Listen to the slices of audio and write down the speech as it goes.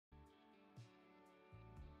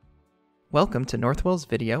Welcome to Northwell's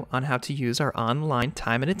video on how to use our online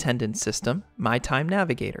time and attendance system, myTIME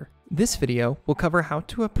Navigator. This video will cover how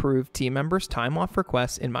to approve team members' time off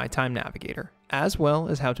requests in myTIME Navigator, as well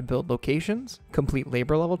as how to build locations, complete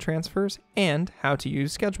labor level transfers, and how to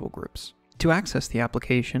use schedule groups. To access the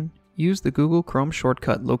application, use the Google Chrome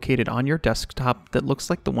shortcut located on your desktop that looks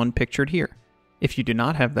like the one pictured here. If you do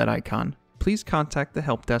not have that icon, please contact the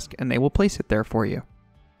help desk and they will place it there for you.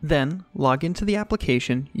 Then, log into the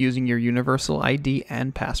application using your universal ID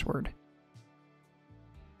and password.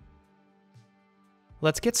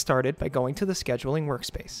 Let's get started by going to the scheduling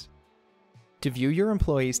workspace. To view your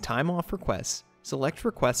employees' time off requests, select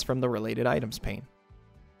Requests from the Related Items pane.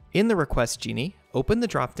 In the Request Genie, open the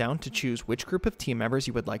drop-down to choose which group of team members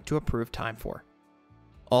you would like to approve time for.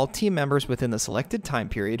 All team members within the selected time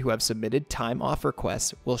period who have submitted time off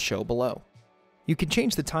requests will show below. You can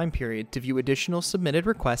change the time period to view additional submitted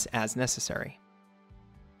requests as necessary.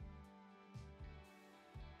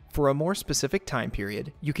 For a more specific time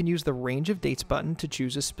period, you can use the Range of Dates button to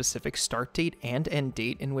choose a specific start date and end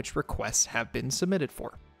date in which requests have been submitted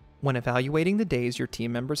for. When evaluating the days your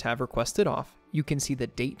team members have requested off, you can see the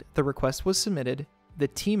date the request was submitted, the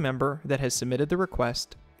team member that has submitted the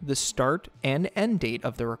request, the start and end date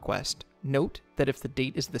of the request. Note that if the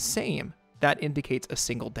date is the same, that indicates a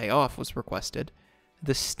single day off was requested,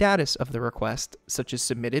 the status of the request, such as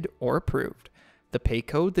submitted or approved, the pay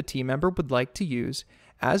code the team member would like to use,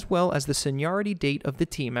 as well as the seniority date of the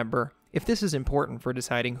team member, if this is important for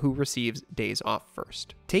deciding who receives days off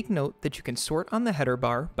first. Take note that you can sort on the header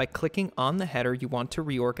bar by clicking on the header you want to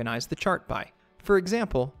reorganize the chart by. For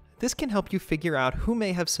example, this can help you figure out who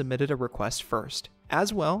may have submitted a request first,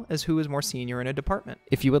 as well as who is more senior in a department.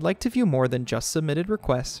 If you would like to view more than just submitted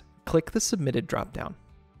requests, click the Submitted dropdown.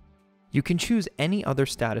 You can choose any other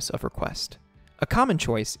status of request. A common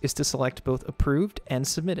choice is to select both Approved and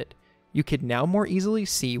Submitted. You can now more easily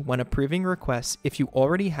see when approving requests if you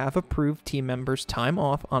already have approved team members' time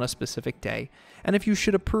off on a specific day, and if you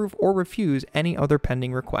should approve or refuse any other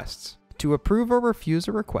pending requests. To approve or refuse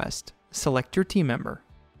a request, select your team member.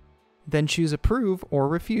 Then choose Approve or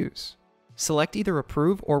Refuse. Select either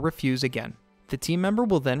Approve or Refuse again. The team member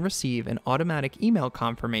will then receive an automatic email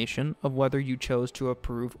confirmation of whether you chose to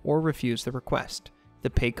approve or refuse the request. The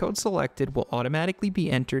pay code selected will automatically be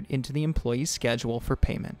entered into the employee's schedule for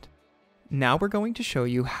payment. Now we're going to show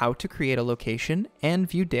you how to create a location and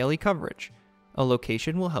view daily coverage. A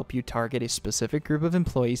location will help you target a specific group of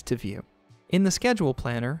employees to view. In the Schedule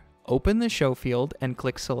Planner, open the Show field and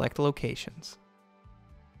click Select Locations.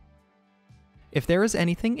 If there is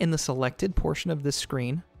anything in the selected portion of this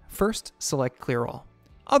screen, first, select Clear All.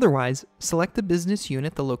 Otherwise, select the business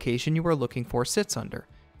unit the location you are looking for sits under.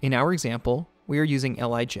 In our example, we are using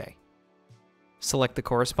LIJ. Select the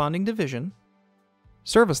corresponding division,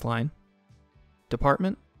 service line,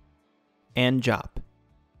 department, and job.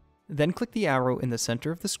 Then click the arrow in the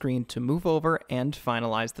center of the screen to move over and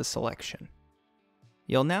finalize the selection.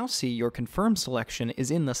 You'll now see your confirmed selection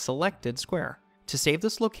is in the selected square. To save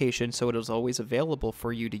this location so it is always available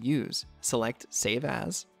for you to use, select Save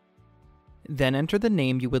As, then enter the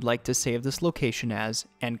name you would like to save this location as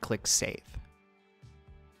and click Save.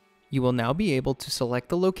 You will now be able to select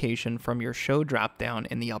the location from your Show dropdown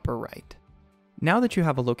in the upper right. Now that you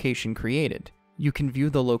have a location created, you can view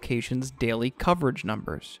the location's daily coverage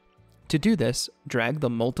numbers. To do this, drag the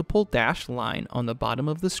multiple dashed line on the bottom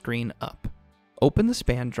of the screen up. Open the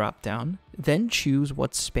Span dropdown, then choose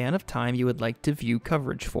what span of time you would like to view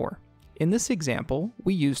coverage for. In this example,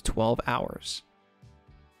 we use 12 hours.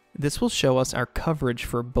 This will show us our coverage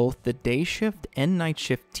for both the day shift and night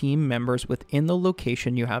shift team members within the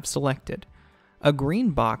location you have selected. A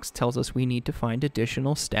green box tells us we need to find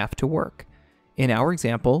additional staff to work. In our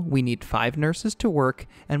example, we need 5 nurses to work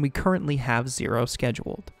and we currently have 0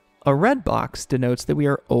 scheduled. A red box denotes that we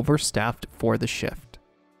are overstaffed for the shift.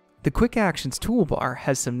 The Quick Actions toolbar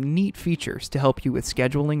has some neat features to help you with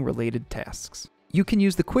scheduling related tasks. You can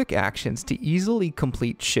use the Quick Actions to easily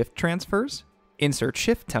complete shift transfers, insert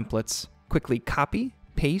shift templates, quickly copy,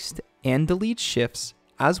 paste, and delete shifts,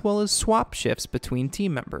 as well as swap shifts between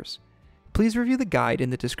team members. Please review the guide in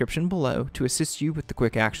the description below to assist you with the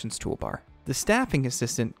Quick Actions toolbar. The Staffing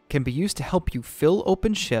Assistant can be used to help you fill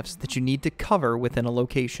open shifts that you need to cover within a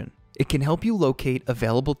location. It can help you locate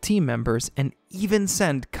available team members and even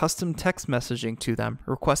send custom text messaging to them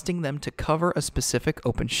requesting them to cover a specific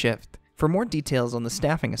open shift. For more details on the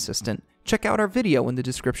Staffing Assistant, check out our video in the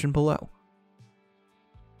description below.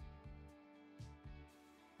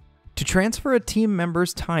 To transfer a team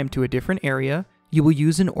member's time to a different area, you will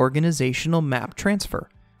use an organizational map transfer.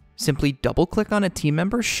 Simply double-click on a team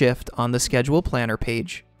member's shift on the Schedule Planner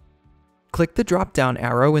page, Click the drop-down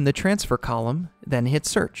arrow in the transfer column, then hit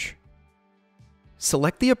Search.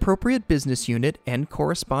 Select the appropriate business unit and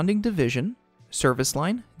corresponding division, service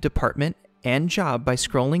line, department, and job by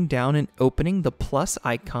scrolling down and opening the plus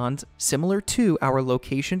icons similar to our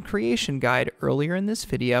location creation guide earlier in this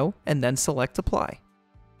video, and then select Apply.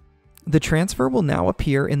 The transfer will now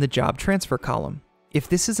appear in the job transfer column. If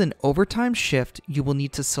this is an overtime shift, you will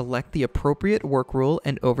need to select the appropriate work rule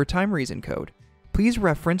and overtime reason code. Please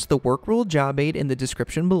reference the work rule job aid in the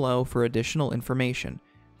description below for additional information.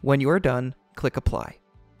 When you are done, click Apply.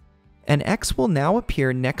 An X will now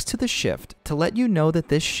appear next to the shift to let you know that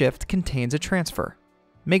this shift contains a transfer.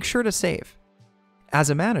 Make sure to save. As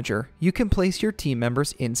a manager, you can place your team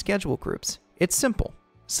members in schedule groups. It's simple.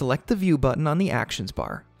 Select the View button on the Actions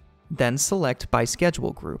bar, then select By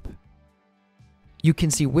Schedule Group. You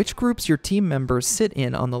can see which groups your team members sit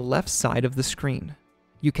in on the left side of the screen.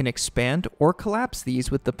 You can expand or collapse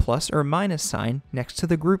these with the plus or minus sign next to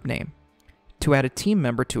the group name. To add a team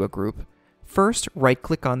member to a group, first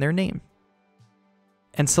right-click on their name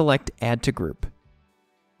and select Add to Group.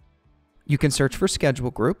 You can search for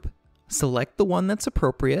Schedule Group, select the one that's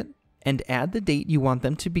appropriate, and add the date you want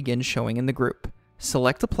them to begin showing in the group.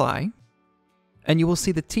 Select Apply, and you will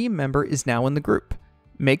see the team member is now in the group.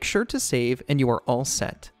 Make sure to save and you are all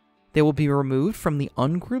set. They will be removed from the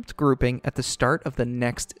ungrouped grouping at the start of the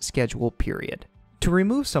next schedule period. To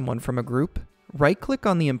remove someone from a group, right-click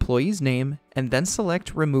on the employee's name and then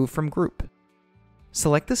select Remove from Group.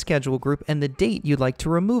 Select the schedule group and the date you'd like to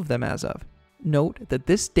remove them as of. Note that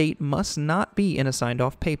this date must not be in a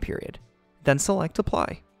signed-off pay period. Then select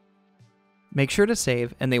Apply. Make sure to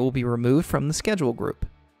save and they will be removed from the schedule group.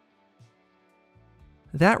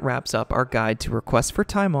 That wraps up our guide to requests for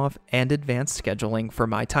time off and advanced scheduling for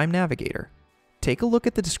myTIME Navigator. Take a look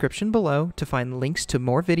at the description below to find links to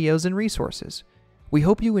more videos and resources. We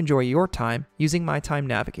hope you enjoy your time using myTIME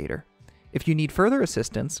Navigator. If you need further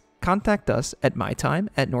assistance, contact us at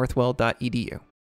mytime@northwell.edu.